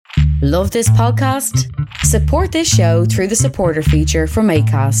Love this podcast? Support this show through the supporter feature from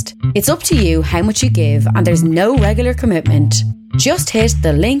Acast. It's up to you how much you give, and there's no regular commitment. Just hit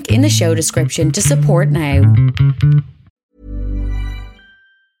the link in the show description to support now.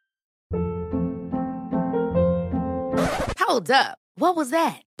 Hold up. What was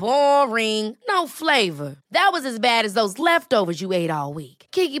that? Boring. No flavor. That was as bad as those leftovers you ate all week.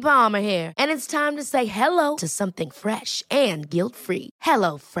 Keke Palmer here. And it's time to say hello to something fresh and guilt-free.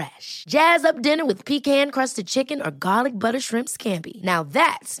 Hello Fresh. Jazz up dinner with pecan-crusted chicken or garlic butter shrimp scampi. Now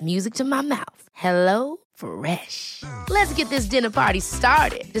that's music to my mouth. Hello Fresh. Let's get this dinner party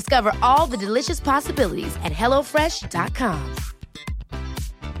started. Discover all the delicious possibilities at HelloFresh.com.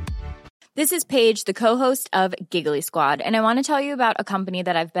 This is Paige, the co-host of Giggly Squad, and I want to tell you about a company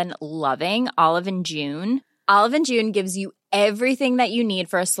that I've been loving, Olive & June. Olive & June gives you everything that you need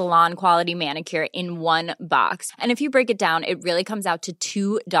for a salon-quality manicure in one box. And if you break it down, it really comes out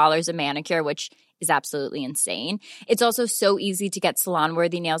to $2 a manicure, which is absolutely insane. It's also so easy to get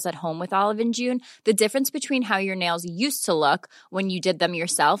salon-worthy nails at home with Olive & June. The difference between how your nails used to look when you did them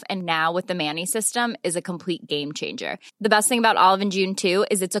yourself and now with the Mani system is a complete game changer. The best thing about Olive & June, too,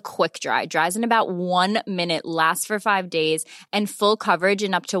 is it's a quick dry. Dries in about 1 minute, lasts for 5 days, and full coverage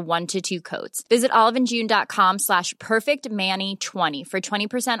in up to 1 to 2 coats. Visit oliveandjune.com/perfectmani20 for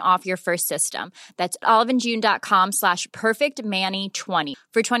 20% off your first system. That's oliveandjune.com/perfectmani20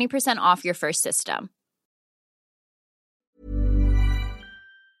 for 20% off your first system.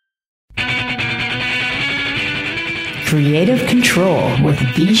 Creative Control with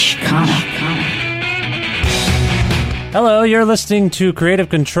Vish Khanna. Hello, you're listening to Creative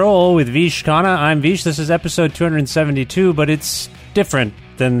Control with Vish Khanna. I'm Vish. This is episode 272, but it's different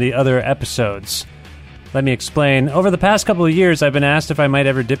than the other episodes. Let me explain. Over the past couple of years, I've been asked if I might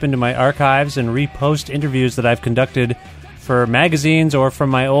ever dip into my archives and repost interviews that I've conducted for magazines or from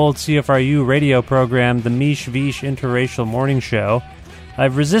my old CFRU radio program, the Mish Vish Interracial Morning Show.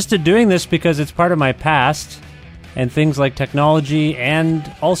 I've resisted doing this because it's part of my past, and things like technology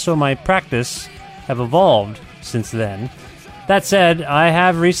and also my practice have evolved since then. That said, I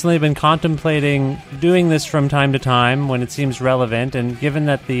have recently been contemplating doing this from time to time when it seems relevant, and given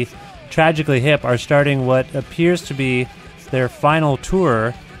that the Tragically Hip are starting what appears to be their final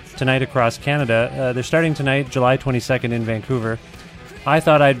tour tonight across Canada, they're starting tonight, July 22nd in Vancouver, I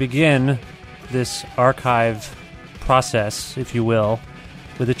thought I'd begin this archive process, if you will,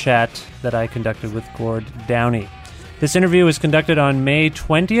 with a chat that I conducted with Gord Downie. This interview was conducted on May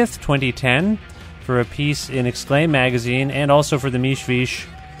 20th, 2010, for a piece in Exclaim magazine and also for the Mish Vish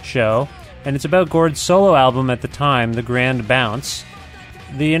show, and it's about Gord's solo album at the time, The Grand Bounce.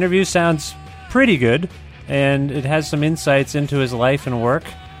 The interview sounds pretty good, and it has some insights into his life and work,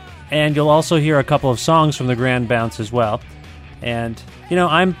 and you'll also hear a couple of songs from The Grand Bounce as well. And, you know,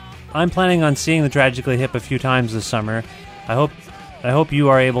 I'm planning on seeing the Tragically Hip a few times this summer. I hope you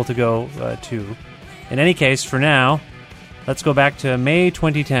are able to go too. In any case, for now, let's go back to May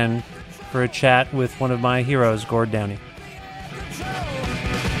 2010 for a chat with one of my heroes, Gord Downie.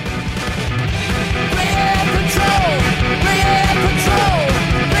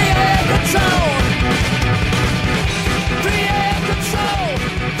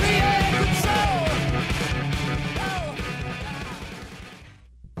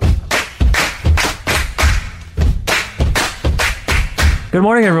 Good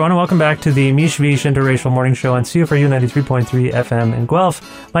morning, everyone, and welcome back to the Mish Vish Interracial Morning Show on CFRU 93.3 FM in Guelph.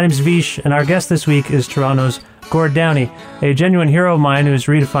 My name is Vish, and our guest this week is Toronto's Gord Downie, a genuine hero of mine who has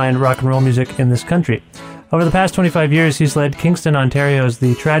redefined rock and roll music in this country. Over the past 25 years, he's led Kingston, Ontario's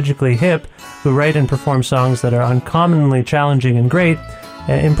The Tragically Hip, who write and perform songs that are uncommonly challenging and great,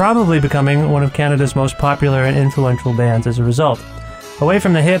 and probably becoming one of Canada's most popular and influential bands as a result. Away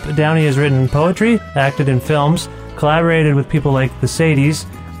from the hip, Downie has written poetry, acted in films, collaborated with people like the Sadies,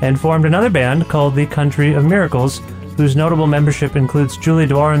 and formed another band called the Country of Miracles, whose notable membership includes Julie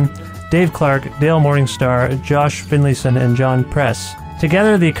Doran, Dave Clark, Dale Morningstar, Josh Finlayson, and John Press.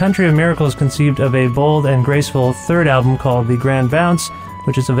 Together, the Country of Miracles conceived of a bold and graceful third album called The Grand Bounce,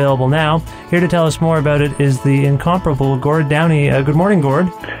 which is available now. Here to tell us more about it is the incomparable Gord Downie. Good morning, Gord.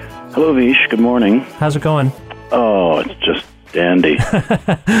 Hello, Vish. Good morning. How's it going? Oh, it's just dandy.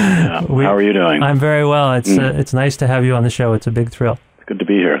 Yeah. How are you doing? I'm very well. It's nice to have you on the show. It's a big thrill. Good to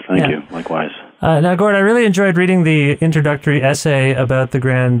be here. Thank you. Likewise. Now, Gord, I really enjoyed reading the introductory essay about The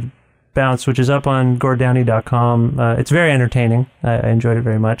Grand Bounce, which is up on gorddownie.com. It's very entertaining. I enjoyed it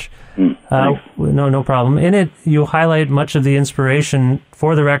very much. No problem. In it, you highlight much of the inspiration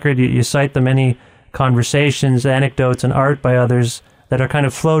for the record. You cite the many conversations, anecdotes, and art by others that are kind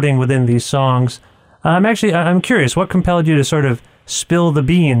of floating within these songs. I'm curious, what compelled you to sort of spill the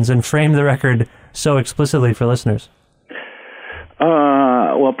beans and frame the record so explicitly for listeners?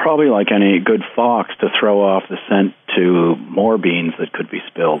 Well, probably like any good fox, to throw off the scent to more beans that could be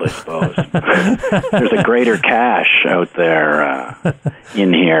spilled, I suppose. There's a greater cache out there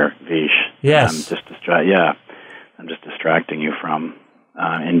in here, Vish. Yes. I'm just distracting you from,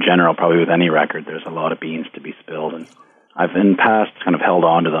 in general, probably with any record, there's a lot of beans to be spilled. And I've in the past kind of held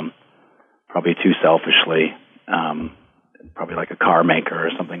on to them, probably too selfishly, probably like a car maker or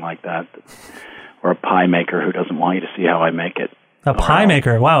something like that, or a pie maker who doesn't want you to see how I make it. A pie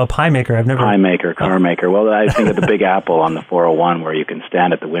maker. Wow, a pie maker. I've never... Pie maker, car maker. Well, I think of the Big Apple on the 401 where you can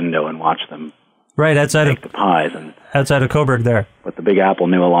stand at the window and watch them make the pies. Outside of Coburg there. What the Big Apple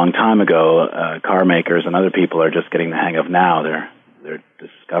knew a long time ago, car makers and other people are just getting the hang of now. They're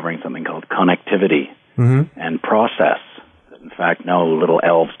discovering something called connectivity and process. In fact, no, little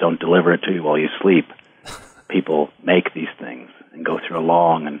elves don't deliver it to you while you sleep. People make these things and go through a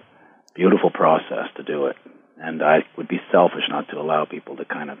long and beautiful process to do it. And I would be selfish not to allow people to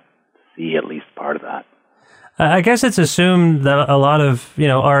kind of see at least part of that. I guess it's assumed that a lot of,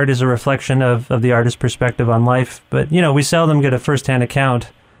 art is a reflection of the artist's perspective on life. But, we seldom get a first-hand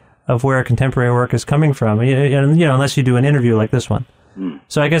account of where contemporary work is coming from, unless you do an interview like this one.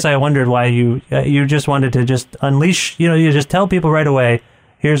 So I guess I wondered why you just wanted to just unleash, you just tell people right away,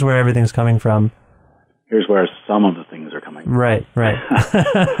 here's where everything's coming from. Here's where some of the things are coming from. Right.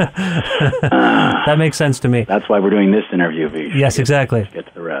 That makes sense to me. That's why we're doing this interview, Vish. Yes, exactly. Get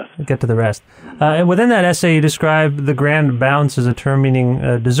to the rest. Within that essay, you describe the grand bounce as a term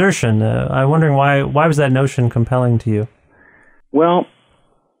meaning desertion. I'm wondering why was that notion compelling to you? Well,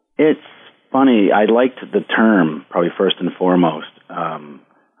 it's funny. I liked the term, probably first and foremost.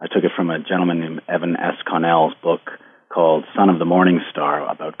 I took it from a gentleman named Evan S. Connell's book called Son of the Morning Star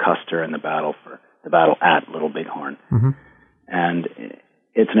about Custer and the battle at Little Bighorn. And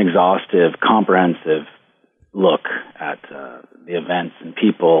it's an exhaustive, comprehensive look at the events and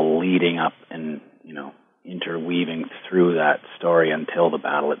people leading up and, interweaving through that story until the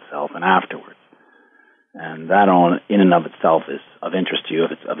battle itself and afterwards. And that in and of itself is of interest to you,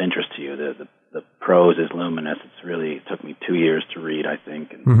 if it's of interest to you. The prose is luminous. It took me 2 years to read, I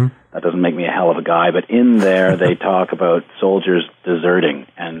think, and that doesn't make me a hell of a guy, but in there they talk about soldiers deserting,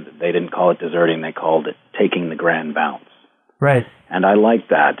 and they didn't call it deserting, they called it taking the grand bounce. Right. And I like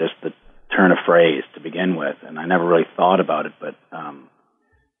that, just the turn of phrase to begin with, and I never really thought about it, but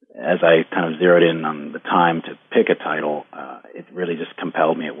as I kind of zeroed in on the time to pick a title, it really just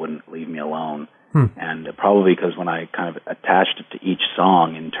compelled me. It wouldn't leave me alone. And probably because when I kind of attached it to each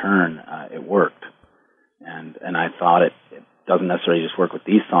song in turn, it worked. And I thought it doesn't necessarily just work with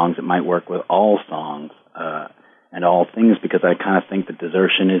these songs. It might work with all songs and all things, because I kind of think that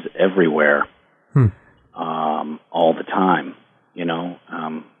desertion is everywhere all the time.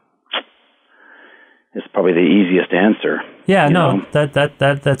 It's probably the easiest answer. Yeah, no,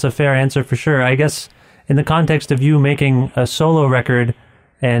 that's a fair answer for sure. I guess in the context of you making a solo record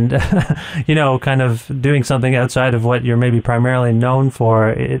and, kind of doing something outside of what you're maybe primarily known for,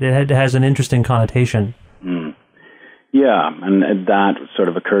 it has an interesting connotation. Yeah, and that sort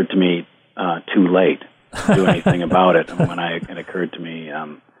of occurred to me too late to do anything about it. And when it occurred to me,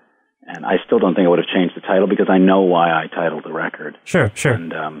 and I still don't think I would have changed the title, because I know why I titled the record. Sure.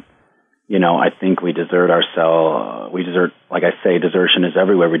 And, I think we desert ourselves. Like I say, desertion is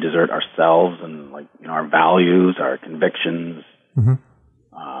everywhere. We desert ourselves and, our values, our convictions.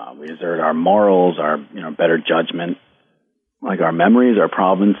 We desert our morals, our better judgment, like our memories, our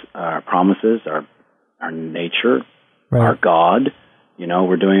promises, our nature, our God.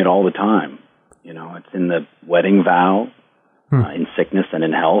 We're doing it all the time. It's in the wedding vow, in sickness and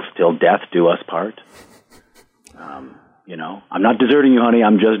in health, till death do us part. I'm not deserting you, honey.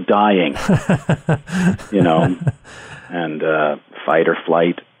 I'm just dying. And fight or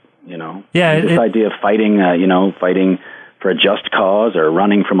flight. Yeah. This idea of fighting, fighting for a just cause, or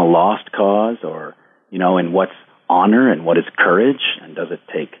running from a lost cause, or, and what's honor and what is courage, and does it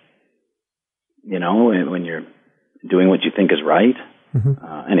take, when you're doing what you think is right.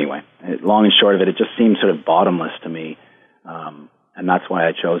 Anyway, long and short of it just seems sort of bottomless to me, and that's why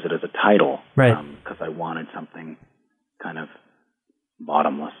I chose it as a title, right? Because I wanted something kind of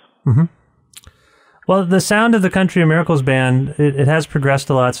bottomless. Well, the sound of the Country of Miracles band, it has progressed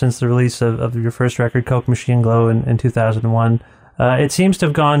a lot since the release of your first record, Coke Machine Glow, in 2001. It seems to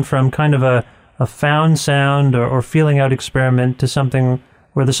have gone from kind of a found sound or feeling out experiment to something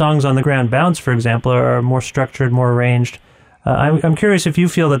where the songs on the ground bounce, for example, are more structured, more arranged. I'm curious if you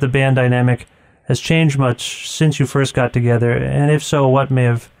feel that the band dynamic has changed much since you first got together, and if so, what may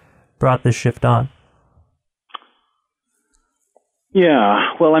have brought this shift on?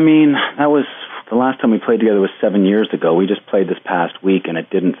 Yeah, well, I mean, that was the last time we played together was 7 years ago. We just played this past week, and it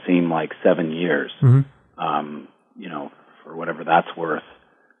didn't seem like 7 years. Mm-hmm. For whatever that's worth.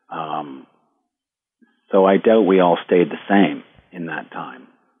 So I doubt we all stayed the same in that time.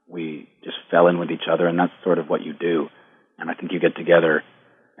 We just fell in with each other, and that's sort of what you do. And I think you get together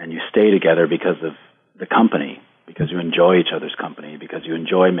and you stay together because of the company, because you enjoy each other's company, because you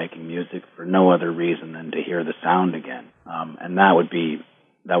enjoy making music for no other reason than to hear the sound again. And that would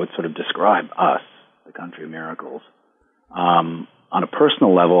sort of describe us, the Country Miracles. On a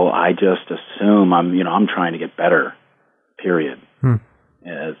personal level, I just assume I'm trying to get better, period.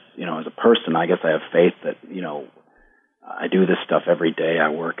 As a person, I guess I have faith that, I do this stuff every day. I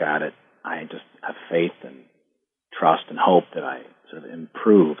work at it. I just have faith and trust and hope that I sort of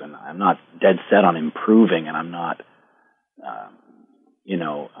improve. And I'm not dead set on improving, and I'm not,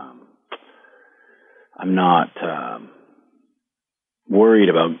 I'm not worried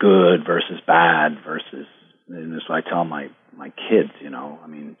about good versus bad versus, and that's what I tell my kids,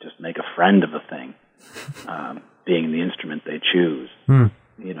 just make a friend of the thing, being the instrument they choose.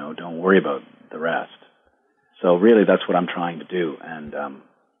 Don't worry about the rest. So really, that's what I'm trying to do, and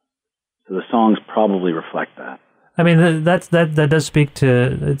so the songs probably reflect that. I mean, that does speak to.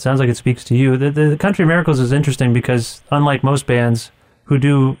 It sounds like it speaks to you. The Country Miracles is interesting because, unlike most bands who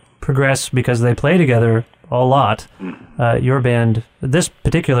do progress because they play together a lot, your band, this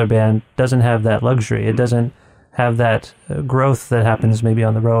particular band, doesn't have that luxury. It doesn't have that growth that happens maybe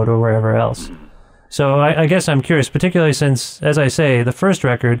on the road or wherever else. So I guess I'm curious, particularly since, as I say, the first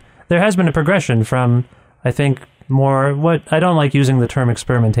record, there has been a progression from, I think, more, I don't like using the term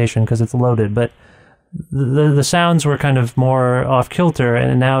experimentation because it's loaded, but the sounds were kind of more off-kilter,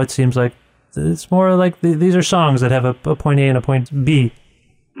 and now it seems like it's more like these are songs that have a point A and a point B.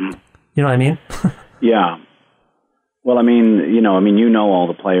 You know what I mean? Yeah. Well, I mean, you know all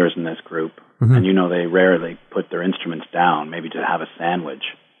the players in this group, and they rarely put their instruments down, maybe to have a sandwich.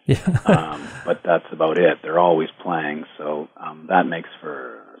 Yeah. But that's about it. They're always playing, so that makes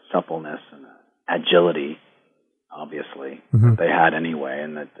for suppleness and agility, obviously, that they had anyway,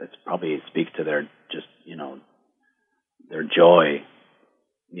 and that it's probably speaks to their just, their joy,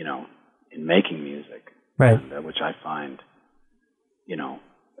 in making music, right? And, which I find,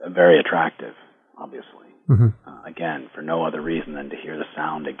 very attractive, obviously. Again, for no other reason than to hear the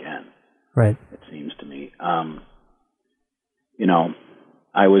sound again. Right. It seems to me. I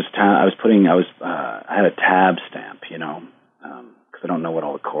had a tab stamp, because I don't know what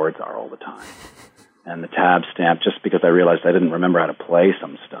all the chords are all the time. And the tab stamp, just because I realized I didn't remember how to play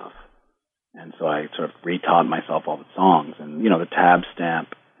some stuff. And so I sort of retaught myself all the songs. And, the tab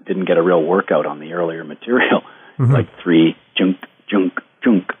stamp didn't get a real workout on the earlier material. Like 3, junk, junk,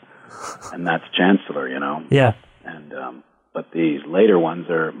 junk. And that's Chancellor, Yeah. And, but these later ones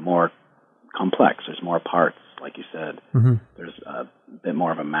are more complex. There's more parts, like you said. There's a bit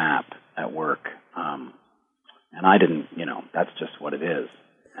more of a map at work. And I didn't, that's just what it is.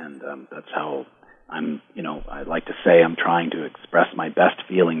 And that's how I'm, I like to say I'm trying to express my best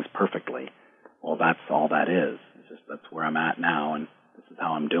feelings perfectly. Well, that's all that is. It's just that's where I'm at now, and this is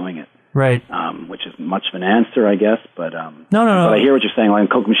how I'm doing it. Right. Which is much of an answer, I guess, but no. But I hear what you're saying. Like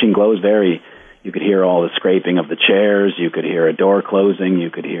Coke Machine Glow is you could hear all the scraping of the chairs, you could hear a door closing,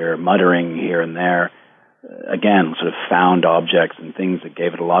 you could hear muttering here and there. Again, sort of found objects and things that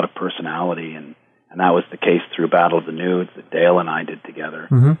gave it a lot of personality, and that was the case through Battle of the Nudes that Dale and I did together.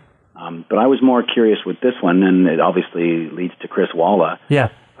 But I was more curious with this one, and it obviously leads to Chris Walla,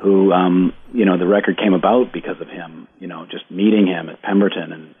 who, the record came about because of him, just meeting him at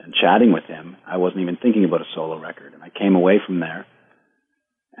Pemberton and chatting with him. I wasn't even thinking about a solo record, and I came away from there.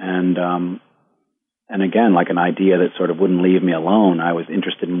 And again, like an idea that sort of wouldn't leave me alone, I was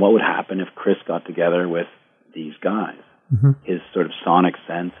interested in what would happen if Chris got together with these guys. His sort of sonic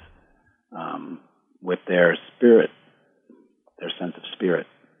sense, with their spirit, their sense of spirit,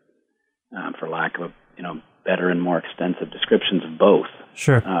 for lack of better and more extensive descriptions of both.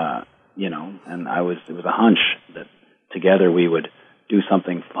 Sure. And it was a hunch that together we would do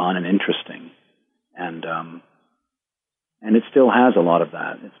something fun and interesting. And it still has a lot of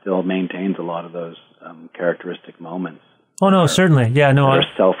that. It still maintains a lot of those characteristic moments. Oh, no, certainly. Yeah, no. They're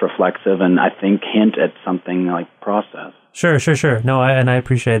self-reflexive and I think hint at something like process. Sure. No, and I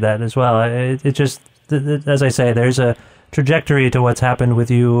appreciate that as well. It just, as I say, there's a trajectory to what's happened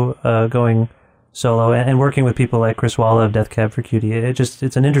with you going solo and working with people like Chris Walla of Death Cab for Cutie.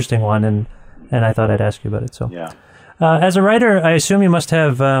 It's an interesting one, and I thought I'd ask you about it. So, yeah. As a writer, I assume you must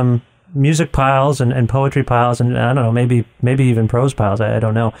have music piles and poetry piles, and I don't know, maybe even prose piles. I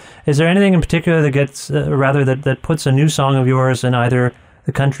don't know. Is there anything in particular that gets that puts a new song of yours in either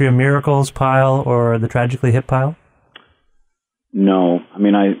the Country of Miracles pile or the Tragically Hip pile? No, I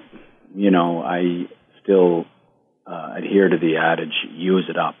mean I still adhere to the adage, use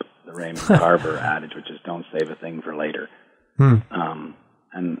it up, the Raymond Carver adage, which is don't save a thing for later.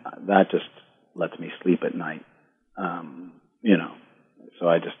 And that just lets me sleep at night. So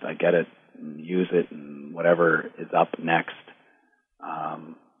I get it and use it, and whatever is up next,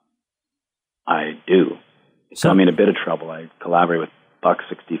 I do. So I'm in a bit of trouble. I collaborate with Buck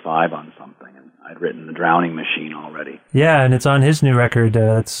 65 on something, and I'd written The Drowning Machine already. Yeah, and it's on his new record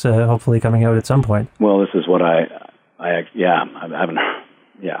that's hopefully coming out at some point. Well, this is what I haven't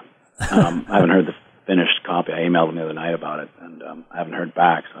heard the finished copy. I emailed him the other night about it, and I haven't heard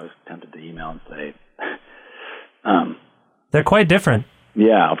back, so I was tempted to email and say... They're quite different.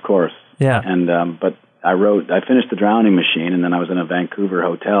 Yeah, of course. Yeah. And but I finished The Drowning Machine, and then I was in a Vancouver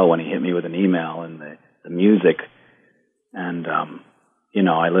hotel when he hit me with an email and the music, and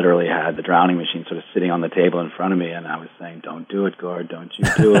I literally had The Drowning Machine sort of sitting on the table in front of me, and I was saying, "Don't do it, Gord, don't you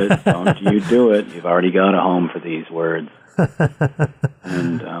do it, don't you do it. You've already got a home for these words."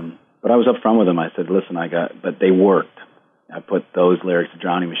 And but I was upfront with him. I said, "Listen, but they worked. I put those lyrics to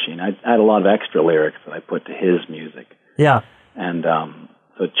Drowning Machine. I had a lot of extra lyrics that I put to his music." Yeah. And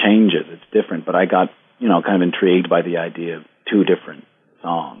so it changes. It's different. But I got, kind of intrigued by the idea of two different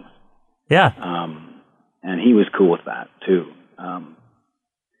songs. Yeah. And he was cool with that, too.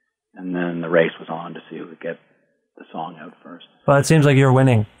 And then the race was on to see who would get the song out first. Well, it seems like you're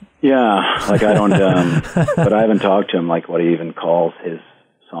winning. Yeah. Like I don't, but I haven't talked to him like what he even calls his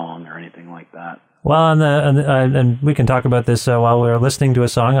song or anything like that. Well, and we can talk about this while we're listening to a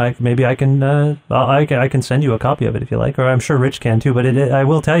song. I can send you a copy of it if you like, or I'm sure Rich can too. But I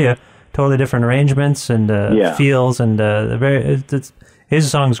will tell you, totally different arrangements and feels, and his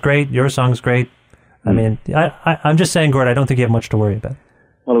song's great, your song's great. I mean, I'm just saying, Gord, I don't think you have much to worry about.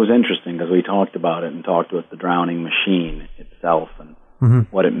 Well, it was interesting because we talked about it and talked with The Drowning Machine itself and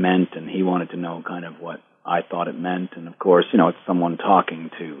what it meant, and he wanted to know kind of what I thought it meant, and of course, it's someone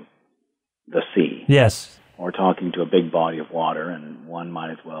talking to the sea. Yes. Or talking to a big body of water, and one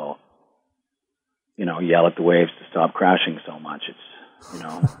might as well, yell at the waves to stop crashing so much. It's,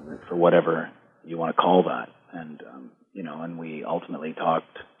 for whatever you want to call that. And, and we ultimately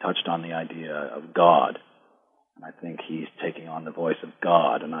touched on the idea of God. And I think he's taking on the voice of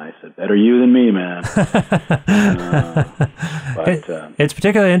God. And I said, better you than me, man. It's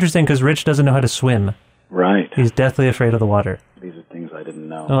particularly interesting because Rich doesn't know how to swim. Right. He's deathly afraid of the water. These are things I didn't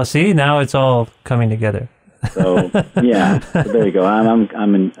know. Well, see, now it's all coming together. So yeah, so there you go. I'm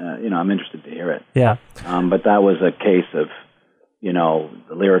interested to hear it. Yeah. But that was a case of,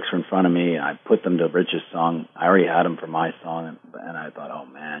 the lyrics were in front of me. I put them to Rich's song. I already had them for my song, and I thought, oh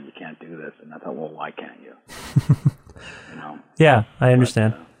man, you can't do this. And I thought, well, why can't you? Yeah, I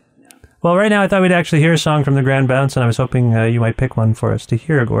understand. Yeah. Well, right now I thought we'd actually hear a song from the Grand Bounce, and I was hoping you might pick one for us to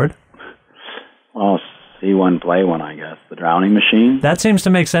hear, Gord. Well, see one, play one, I guess. The Drowning Machine? That seems to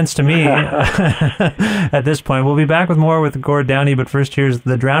make sense to me at this point. We'll be back with more with Gord Downie, but first here's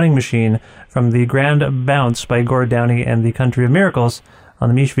The Drowning Machine from the Grand Bounce by Gord Downie and the Country of Miracles on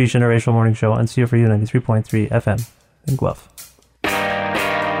the Mish Vish Interracial Morning Show on CFRU 93.3 FM in Guelph.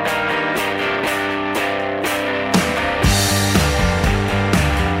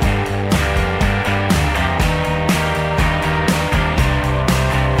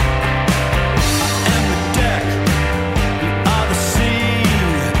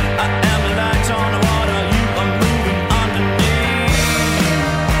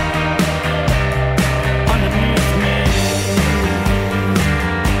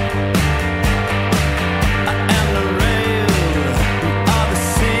 I am the rail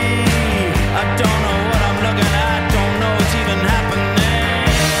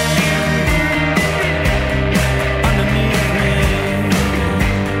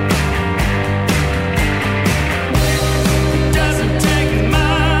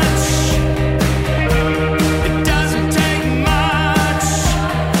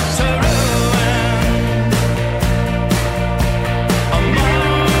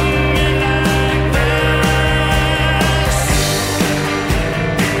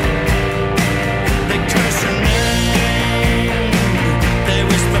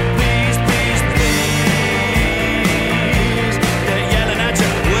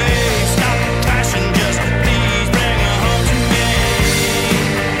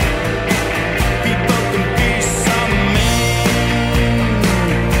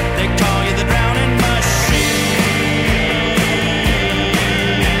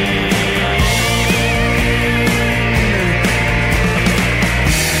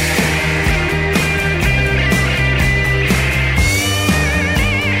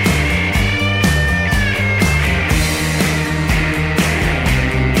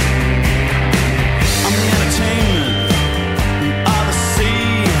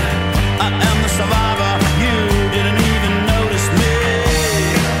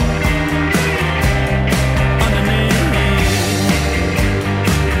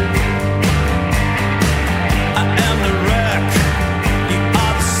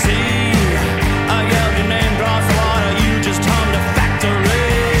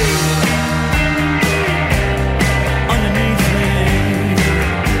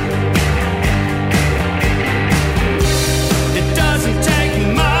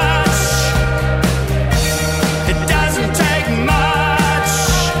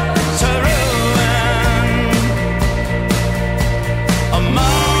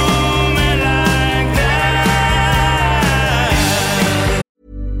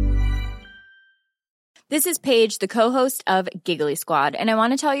This is Paige, the co-host of Giggly Squad, and I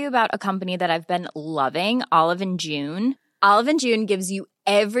want to tell you about a company that I've been loving, Olive & June. Olive & June gives you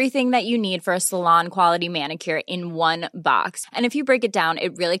everything that you need for a salon-quality manicure in one box. And if you break it down,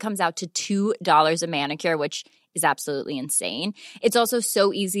 it really comes out to $2 a manicure, which is absolutely insane. It's also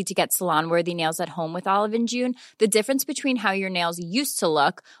so easy to get salon-worthy nails at home with Olive & June. The difference between how your nails used to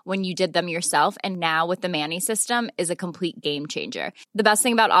look when you did them yourself and now with the Mani system is a complete game changer. The best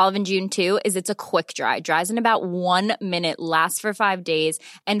thing about Olive & June, too, is it's a quick dry. Dries in about 1 minute, lasts for 5 days,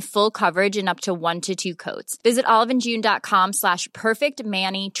 and full coverage in up to 1 to 2 coats. Visit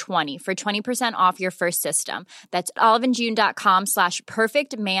oliveandjune.com/perfectmani20 for 20% off your first system. That's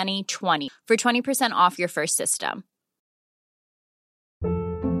oliveandjune.com/perfectmani20 for 20% off your first system.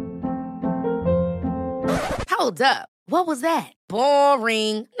 Hold up. What was that?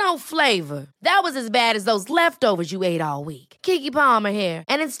 Boring. No flavor. That was as bad as those leftovers you ate all week. Keke Palmer here,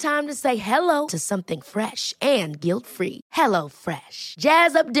 and it's time to say hello to something fresh and guilt-free. Hello Fresh.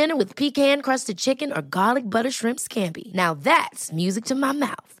 Jazz up dinner with pecan-crusted chicken or garlic butter shrimp scampi. Now that's music to my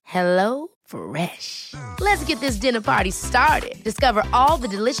mouth. Hello Fresh. Let's get this dinner party started. Discover all the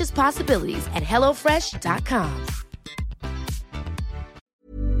delicious possibilities at HelloFresh.com.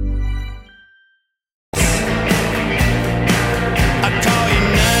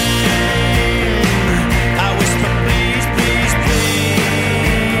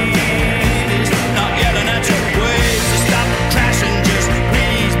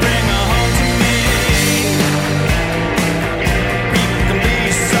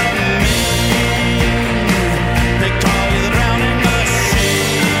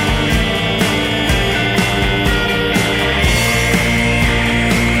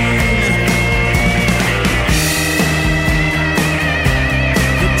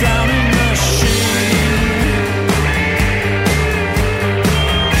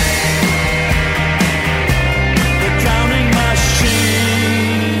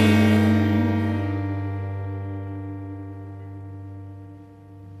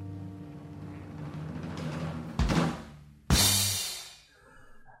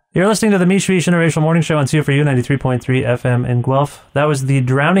 You're listening to the Mish Vish Interracial Morning Show on CFRU 93.3 FM in Guelph. That was The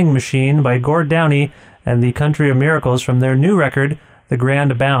Drowning Machine by Gord Downie and the Country of Miracles from their new record, The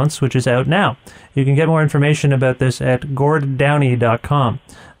Grand Bounce, which is out now. You can get more information about this at gorddownie.com.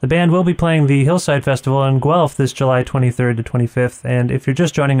 The band will be playing the Hillside Festival in Guelph this July 23rd to 25th, and if you're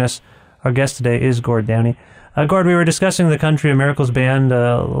just joining us, our guest today is Gord Downie. Gord, we were discussing the Country of Miracles band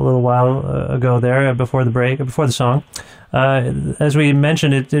a little while ago there, before the song. As we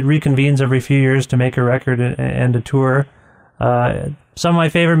mentioned, it reconvenes every few years to make a record and a tour. Some of my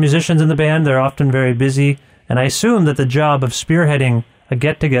favorite musicians in the band, they're often very busy, and I assume that the job of spearheading a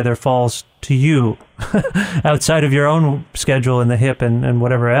get-together falls to you, outside of your own schedule in the hip and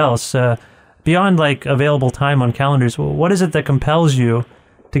whatever else. Beyond, available time on calendars, what is it that compels you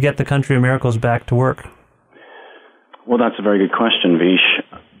to get the Country of Miracles back to work? Well, that's a very good question, Vish.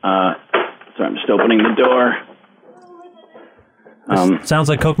 Sorry, I'm just opening the door. Sounds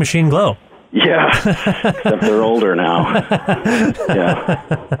like Coke Machine Glow. Yeah, except they're older now. Yeah.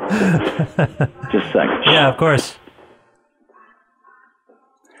 Just a second. Yeah, of course.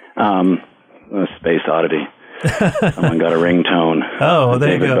 Space Oddity. Someone got a ringtone. Oh,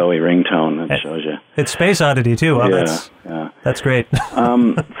 there you go. David Bowie ringtone, that shows you. It's Space Oddity, too. Well, yeah. That's great.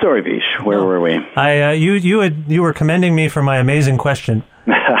 Sorry, Vish. Where were we? You were commending me for my amazing question.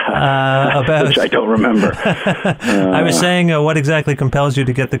 About which I don't remember. I was saying, what exactly compels you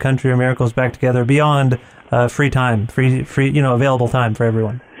to get the Country of Miracles back together beyond free time, free, available time for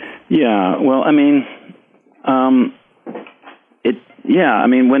everyone? Yeah. Well, when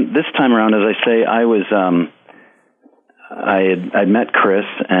this time around, as I say, I was, I'd met Chris,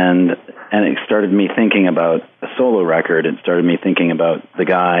 and it started me thinking about a solo record. It started me thinking about the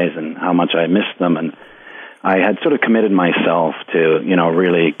guys and how much I missed them, and I had sort of committed myself to,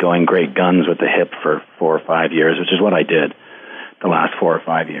 really going great guns with the hip for 4 or 5 years, which is what I did the last 4 or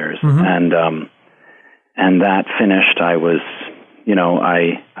 5 years. Mm-hmm. And that finished, I was,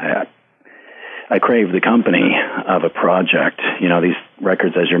 I craved the company of a project. These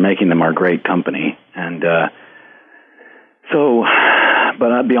records, as you're making them, are great company. And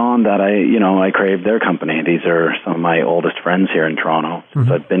but beyond that, I craved their company. These are some of my oldest friends here in Toronto. Mm-hmm.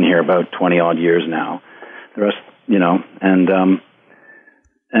 So I've been here about 20-odd years now. The rest,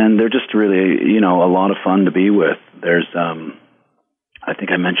 and they're just really, a lot of fun to be with. There's, I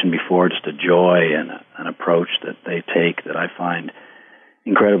think I mentioned before, just a joy and an approach that they take that I find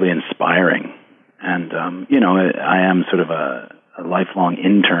incredibly inspiring. And, I am sort of a lifelong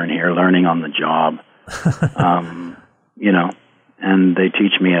intern here, learning on the job, and they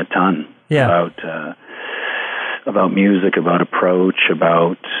teach me a ton about about music, about approach,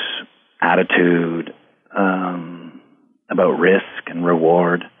 about attitude, about risk and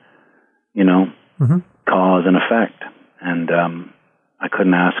reward, cause and effect. And I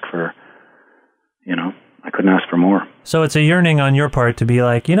couldn't ask for more. So it's a yearning on your part to be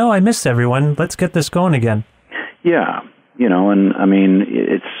like, I missed everyone. Let's get this going again. Yeah. And I mean,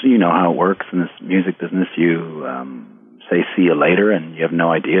 it's, how it works in this music business. You say, see you later, and you have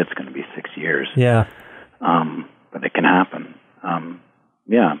no idea it's going to be 6 years. Yeah. But it can happen.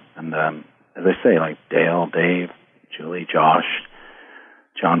 Yeah. And as I say, like Dale, Dave, Julie, Josh,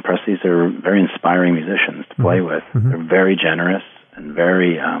 John Presley, they're very inspiring musicians to play with. Mm-hmm. They're very generous and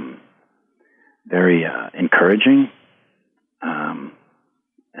very encouraging.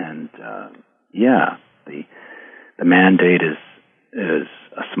 The mandate is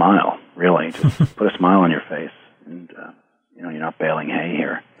a smile, really. Just put a smile on your face, and you're not baling hay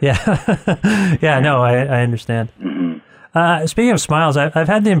here. Yeah, yeah. No, I understand. Mm-hmm. Speaking of smiles, I've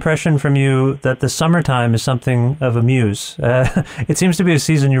had the impression from you that the summertime is something of a muse. It seems to be a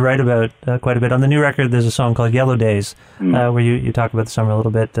season you write about quite a bit. On the new record, there's a song called Yellow Days, where you talk about the summer a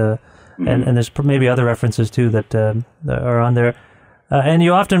little bit, and there's maybe other references too that are on there. And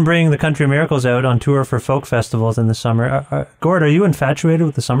you often bring the Country Miracles out on tour for folk festivals in the summer. Gord, are you infatuated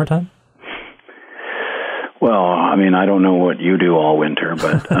with the summertime? Well, I mean, I don't know what you do all winter,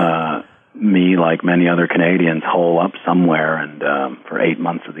 but me, like many other Canadians, hole up somewhere and for 8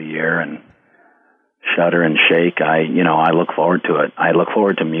 months of the year and shudder and shake. I look forward to it. I look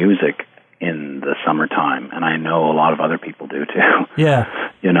forward to music in the summertime, and I know a lot of other people do too. Yeah.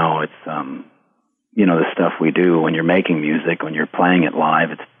 It's the stuff we do when you're making music, when you're playing it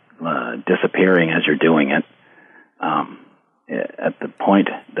live, it's disappearing as you're doing it. At the point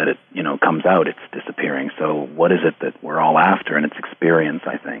that it, comes out, it's disappearing. So what is it that we're all after? And it's experience,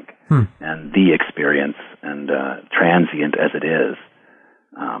 I think. And the experience, and transient as it is,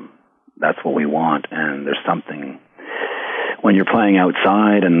 that's what we want. And there's something, when you're playing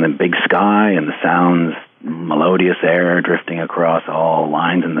outside and the big sky and the sounds, melodious air drifting across all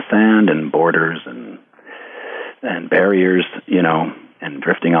lines in the sand and borders and barriers, and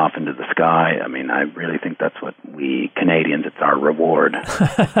drifting off into the sky. I mean, I really think that's what we Canadians, it's our reward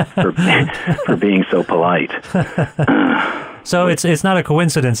for being so polite. So it's not a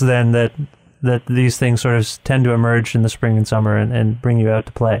coincidence then that these things sort of tend to emerge in the spring and summer and bring you out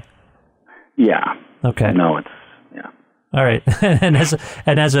to play. Yeah. Okay. No, it's, yeah. All right. and as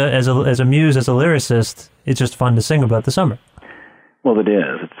a muse, as a lyricist, it's just fun to sing about the summer. Well, it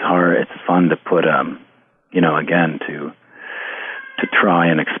is. It's hard. It's fun to put, again, to try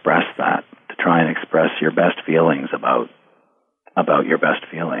and express that, to try and express your best feelings about your best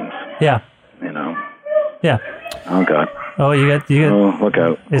feelings. Yeah. Yeah. Oh, God. Oh, you got. Oh, look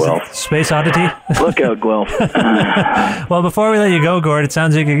out, Guelph. Space Oddity? Look out, Guelph. Well, before we let you go, Gord, it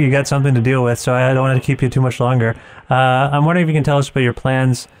sounds like you got something to deal with, so I don't want to keep you too much longer. I'm wondering if you can tell us about your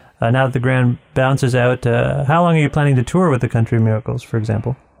plans now that the Grand Bounce is out. How long are you planning to tour with the Country Miracles, for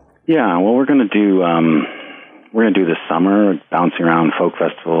example? Yeah, well, we're going to do this summer, bouncing around folk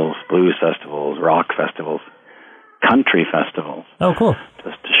festivals, blues festivals, rock festivals, country festivals. Oh, cool.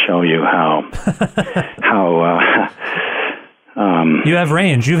 Just to show you how you have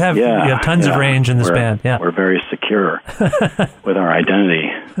range. You have tons of range in this band. Yeah, we're very secure with our identity.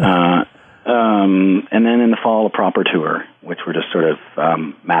 And then in the fall, a proper tour, which we're just sort of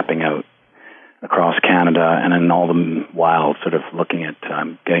mapping out across Canada, and in all the while sort of looking at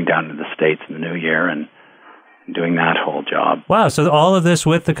getting down to the States in the new year and doing that whole job. Wow! So all of this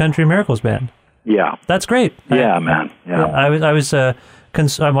with the Country Miracles band. Yeah, that's great. Yeah, man. Yeah, I was. Well,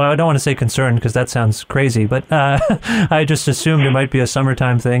 I don't want to say concerned because that sounds crazy, but I just assumed it might be a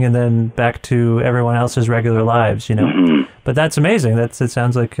summertime thing and then back to everyone else's regular lives, Mm-hmm. But that's amazing. It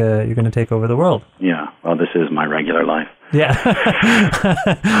sounds like you're going to take over the world. Yeah. Well, this is my regular life. Yeah.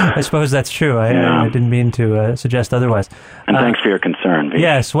 I suppose that's true. I didn't mean to suggest otherwise. And thanks for your concern.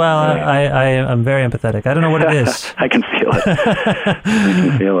 Yes. Well, I am very empathetic. I don't know what it is. I can feel it. I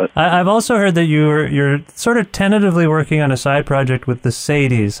can feel it. I've also heard that you're sort of tentatively working on a side project with the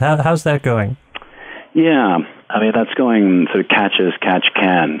Sadies. How's that going? Yeah. I mean, that's going sort of catch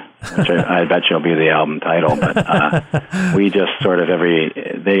can, which I bet you will be the album title. But we just sort of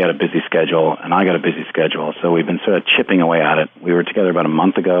they got a busy schedule, and I got a busy schedule. So we've been sort of chipping away at it. We were together about a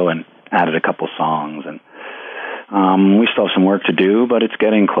month ago and added a couple songs. And we still have some work to do, but it's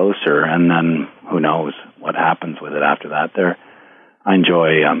getting closer. And then who knows what happens with it after that. I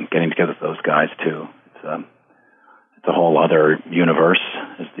enjoy getting together with those guys, too. It's a whole other universe,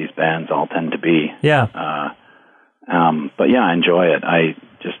 as these bands all tend to be. Yeah. But yeah, I enjoy it. I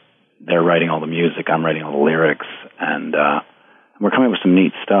just, they're writing all the music, I'm writing all the lyrics, and we're coming up with some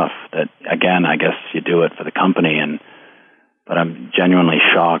neat stuff that, again, I guess you do it for the company, but I'm genuinely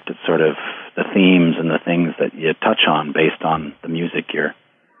shocked at sort of the themes and the things that you touch on based on the music you're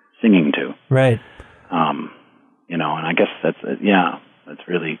singing to. Right. And I guess that's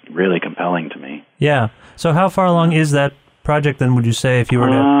really, really compelling to me. Yeah. So how far along is that project then, would you say, if you were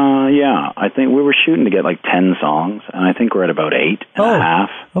to... Yeah, I think we were shooting to get like 10 songs, and I think we're at about 8 and a half.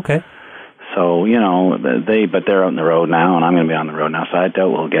 Okay. So, but they're out on the road now, and I'm going to be on the road now, so I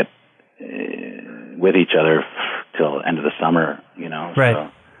doubt we'll get with each other till the end of the summer, Right. So,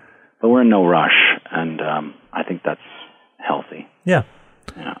 but we're in no rush, and I think that's healthy. Yeah.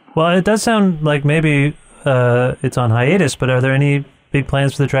 Well, it does sound like maybe it's on hiatus, but are there any big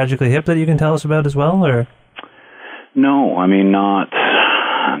plans for the Tragically Hip that you can tell us about as well, or? No, I mean, not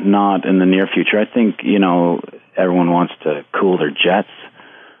in the near future. I think, everyone wants to cool their jets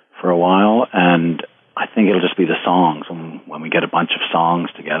for a while, and I think it'll just be the songs. When we get a bunch of songs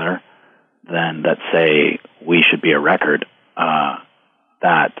together, then that say we should be a record,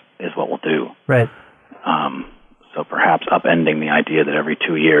 that is what we'll do. Right. So perhaps upending the idea that every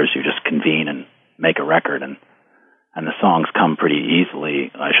 2 years you just convene and make a record, and the songs come pretty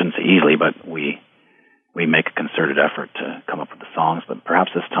easily. I shouldn't say easily, but we make a concerted effort to come up with the songs, but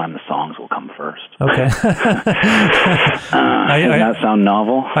perhaps this time the songs will come first. Okay. Does that sound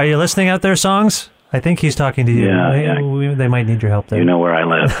novel? Are you listening out there, songs? I think he's talking to you. Yeah. They might need your help there. You know where I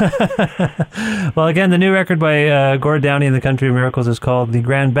live. Well, again, the new record by Gord Downie and the Country of Miracles is called The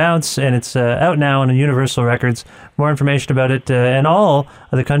Grand Bounce, and it's out now on Universal Records. More information about it and all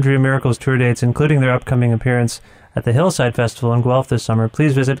of the Country of Miracles tour dates, including their upcoming appearance at the Hillside Festival in Guelph this summer,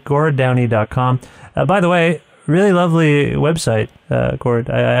 please visit gorddownie.com. By the way, really lovely website, Gord.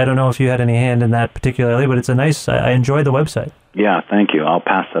 I don't know if you had any hand in that particularly, but it's a nice, I enjoy the website. Yeah, thank you. I'll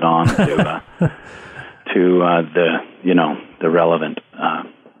pass it on to the relevant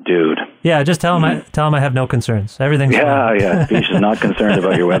dude. Yeah, just tell him I have no concerns. Everything's fine. Yeah. Beach is not concerned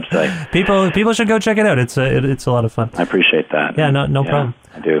about your website. People should go check it out. It's a lot of fun. I appreciate that. Yeah, no problem.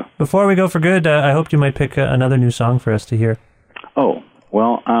 I do. Before we go for good, I hope you might pick another new song for us to hear. Oh,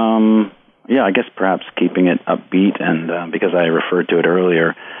 well, I guess perhaps keeping it upbeat, and because I referred to it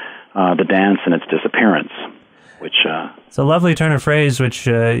earlier, The Dance and Its Disappearance, which... it's a lovely turn of phrase, which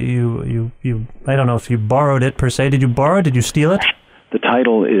you I don't know if you borrowed it per se. Did you borrow it? Did you steal it? The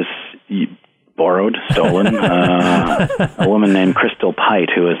title is borrowed, stolen. A woman named Crystal Pite,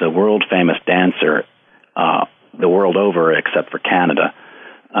 who is a world-famous dancer the world over except for Canada.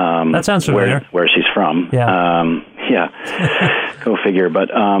 That sounds familiar. Where she's from. Yeah. Go figure. But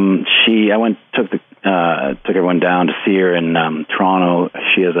took everyone down to see her in Toronto.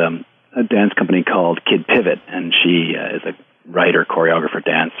 She has a dance company called Kid Pivot, and she is a writer, choreographer,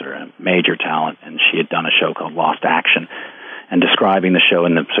 dancer, a major talent. And she had done a show called Lost Action. And describing the show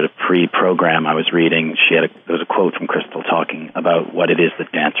in the sort of pre-program I was reading, there was a quote from Crystal talking about what it is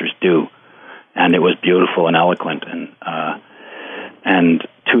that dancers do, and it was beautiful and eloquent and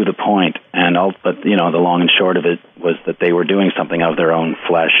to the point. But the long and short of it was that they were doing something of their own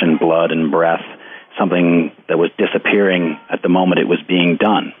flesh and blood and breath, something that was disappearing at the moment it was being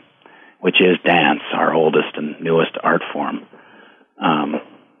done, which is dance, our oldest and newest art form.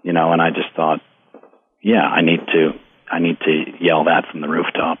 And I just thought, I need to yell that from the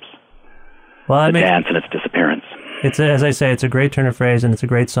rooftops. Well, the dance and its disappearance. As I say, it's a great turn of phrase, and it's a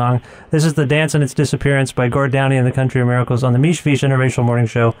great song. This is The Dance and Its Disappearance by Gord Downie and the Country of Miracles on the Mish Vish Interracial Morning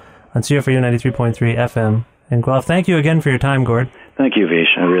Show on CFRU 93.3 FM in Guelph. Thank you again for your time, Gord. Thank you,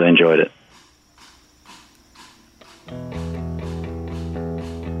 Vish. I really enjoyed it.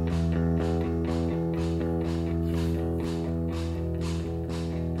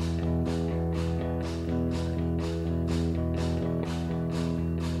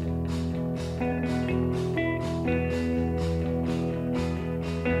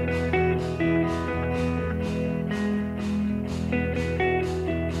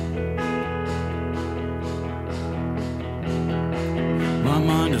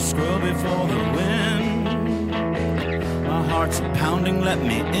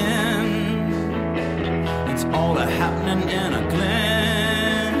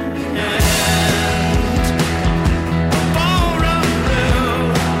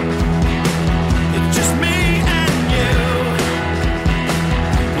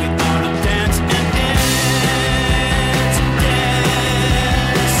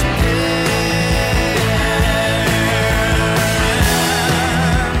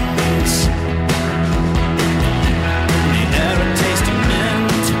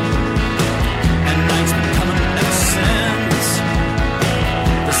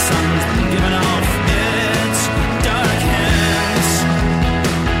 The sun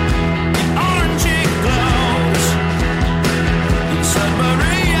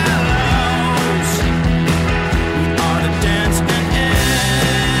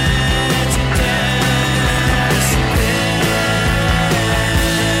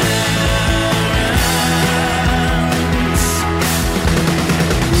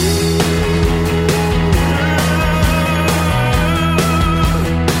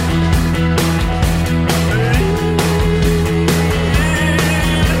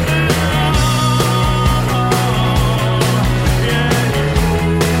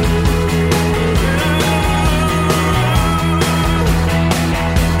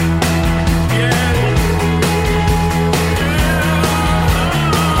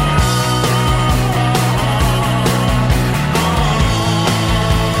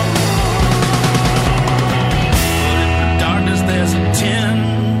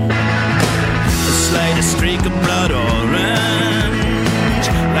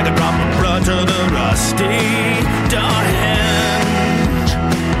rusty door hinge.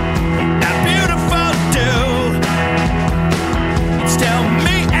 A beautiful do. It's still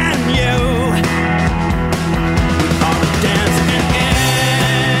me and you. We are dancing in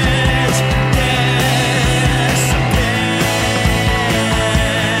it.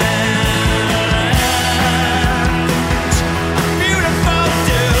 A beautiful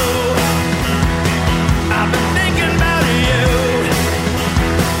do. I've been thinking about you.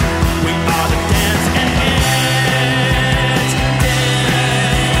 We are the dance and it.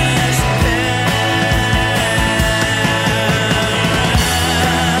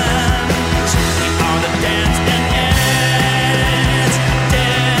 We are the dance and it.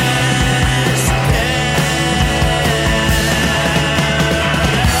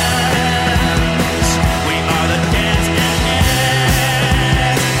 We are the dance and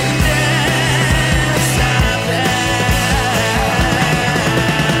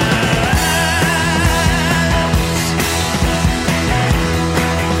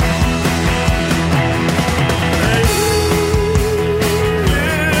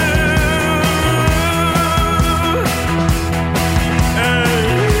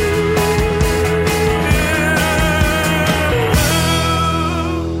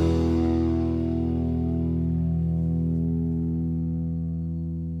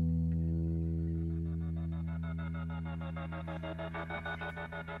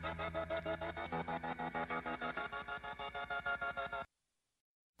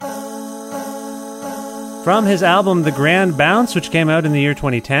From his album The Grand Bounce, which came out in the year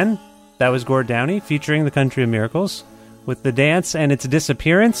 2010, that was Gord Downie, featuring The Country of Miracles, with The Dance and Its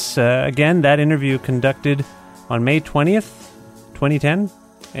Disappearance. Again, that interview conducted on May 20th, 2010,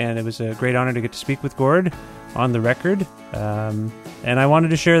 and it was a great honor to get to speak with Gord on the record. And I wanted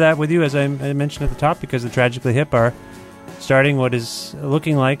to share that with you, as I mentioned at the top, because the Tragically Hip are starting what is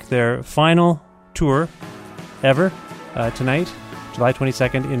looking like their final tour ever tonight, July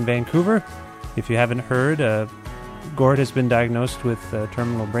 22nd in Vancouver. If you haven't heard, Gord has been diagnosed with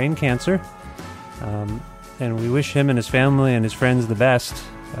terminal brain cancer, and we wish him and his family and his friends the best.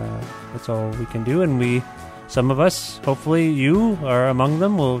 That's all we can do, and some of us, hopefully you are among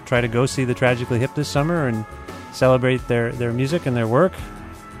them, will try to go see the Tragically Hip this summer and celebrate their music and their work,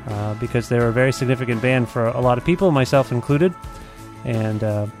 because they're a very significant band for a lot of people, myself included. And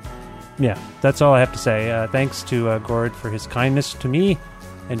yeah, that's all I have to say. Thanks to Gord for his kindness to me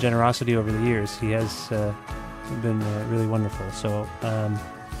and generosity over the years. He has been really wonderful. So,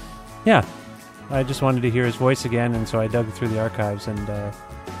 yeah, I just wanted to hear his voice again, and so I dug through the archives and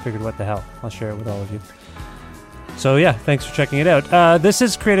figured, what the hell, I'll share it with all of you. So, yeah, thanks for checking it out. This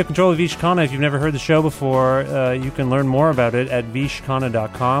is Creative Control with Vish Khanna. If you've never heard the show before, you can learn more about it at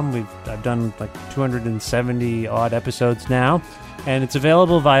vishkhanna.com. I've done like 270-odd episodes now, and it's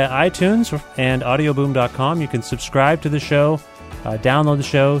available via iTunes and audioboom.com. You can subscribe to the show, download the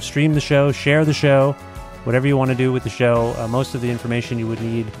show, stream the show, share the show, whatever you want to do with the show. Most of the information you would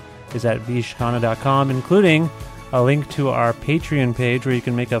need is at vishkhanna.com, including a link to our Patreon page where you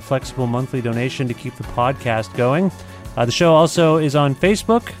can make a flexible monthly donation to keep the podcast going. The show also is on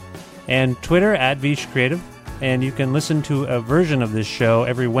Facebook and Twitter at Vish Creative, and you can listen to a version of this show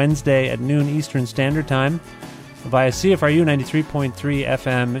every Wednesday at noon Eastern Standard Time via CFRU 93.3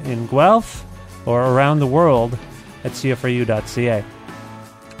 FM in Guelph or around the world at CFRU.ca.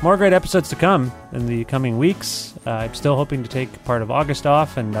 More great episodes to come in the coming weeks. I'm still hoping to take part of August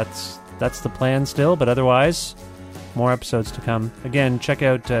off, and that's the plan still, but otherwise, more episodes to come. Again, check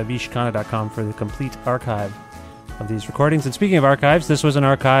out vishkhanna.com for the complete archive of these recordings. And speaking of archives, this was an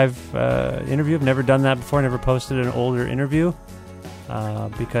archive interview. I've never done that before, never posted an older interview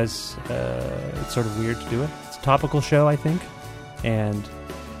because it's sort of weird to do it. It's a topical show, I think, and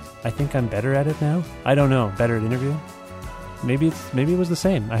I think I'm better at it now. I don't know. Better at interviewing? Maybe it was the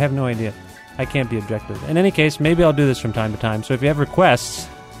same. I have no idea. I can't be objective. In any case, maybe I'll do this from time to time. So if you have requests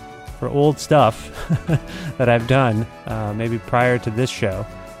for old stuff that I've done, maybe prior to this show,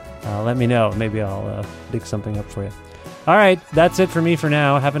 let me know. Maybe I'll dig something up for you. All right, that's it for me for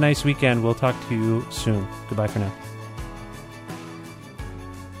now. Have a nice weekend. We'll talk to you soon. Goodbye for now.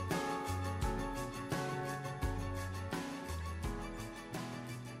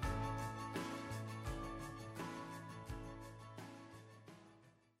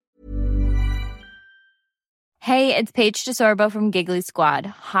 Hey, it's Paige DeSorbo from Giggly Squad.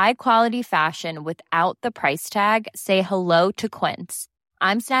 High quality fashion without the price tag. Say hello to Quince.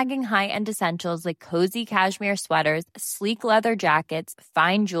 I'm snagging high-end essentials like cozy cashmere sweaters, sleek leather jackets,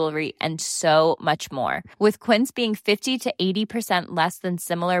 fine jewelry, and so much more. With Quince being 50 to 80% less than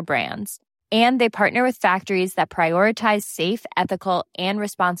similar brands. And they partner with factories that prioritize safe, ethical, and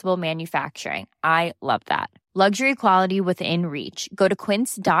responsible manufacturing. I love that. Luxury quality within reach. Go to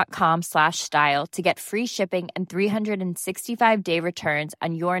quince.com/style to get free shipping and 365-day returns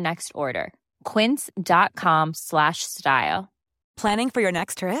on your next order. Quince.com/style. Planning for your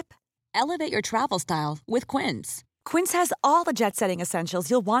next trip? Elevate your travel style with Quince. Quince has all the jet-setting essentials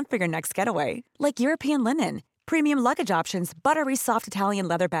you'll want for your next getaway, like European linen, premium luggage options, buttery soft Italian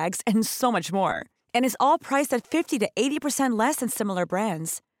leather bags, and so much more. And is all priced at 50 to 80% less than similar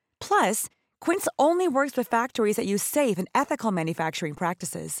brands. Plus, Quince only works with factories that use safe and ethical manufacturing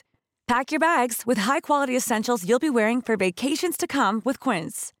practices. Pack your bags with high-quality essentials you'll be wearing for vacations to come with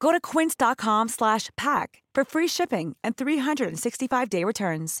Quince. Go to quince.com/pack for free shipping and 365-day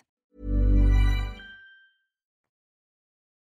returns.